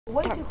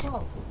Way too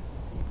close.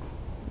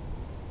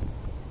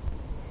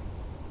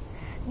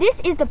 This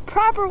is the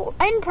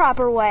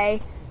improper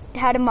way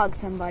how to mug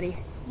somebody.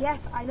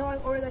 Yes, I know I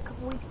ordered that a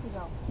couple weeks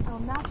ago. I will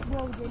not be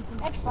able to get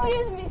into my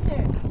Excuse me,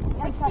 sir.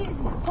 Excuse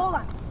me. Hold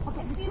on.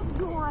 Okay,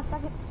 you want a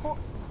second?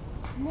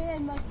 May I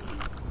mug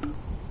you?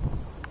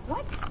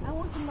 What? I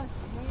want to mug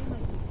you. May I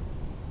mug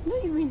you? No,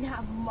 you mean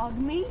not mug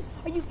me?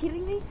 Are you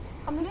kidding me?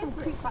 I'm gonna some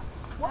creep.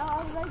 What?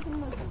 I would like to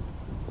mug you.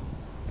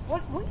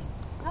 What?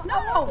 No!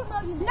 I want to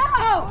mug you. No! I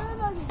want to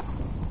mug you.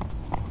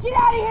 Get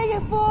out of here, you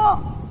fool!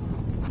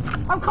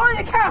 I'm calling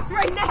the cops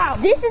right now!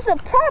 This is the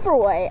proper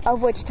way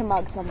of which to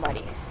mug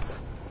somebody.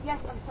 Yes,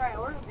 I'm sorry. I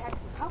ordered that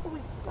a couple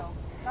weeks ago.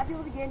 Not be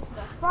able to get into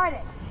that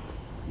Friday.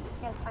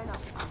 Yes, I know.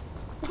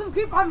 There's some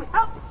creep on me.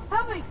 Help!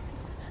 Help me!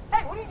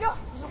 Hey, what are you doing?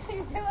 What are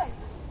you doing?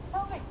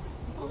 Help me!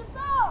 On the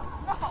phone!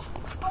 No!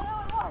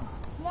 111!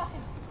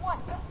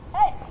 911!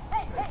 Hey!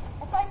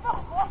 It's my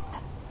phone! What?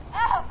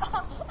 Ow!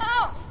 Ow!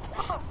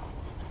 Ow!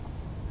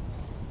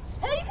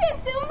 Hey, you can't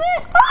film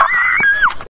this!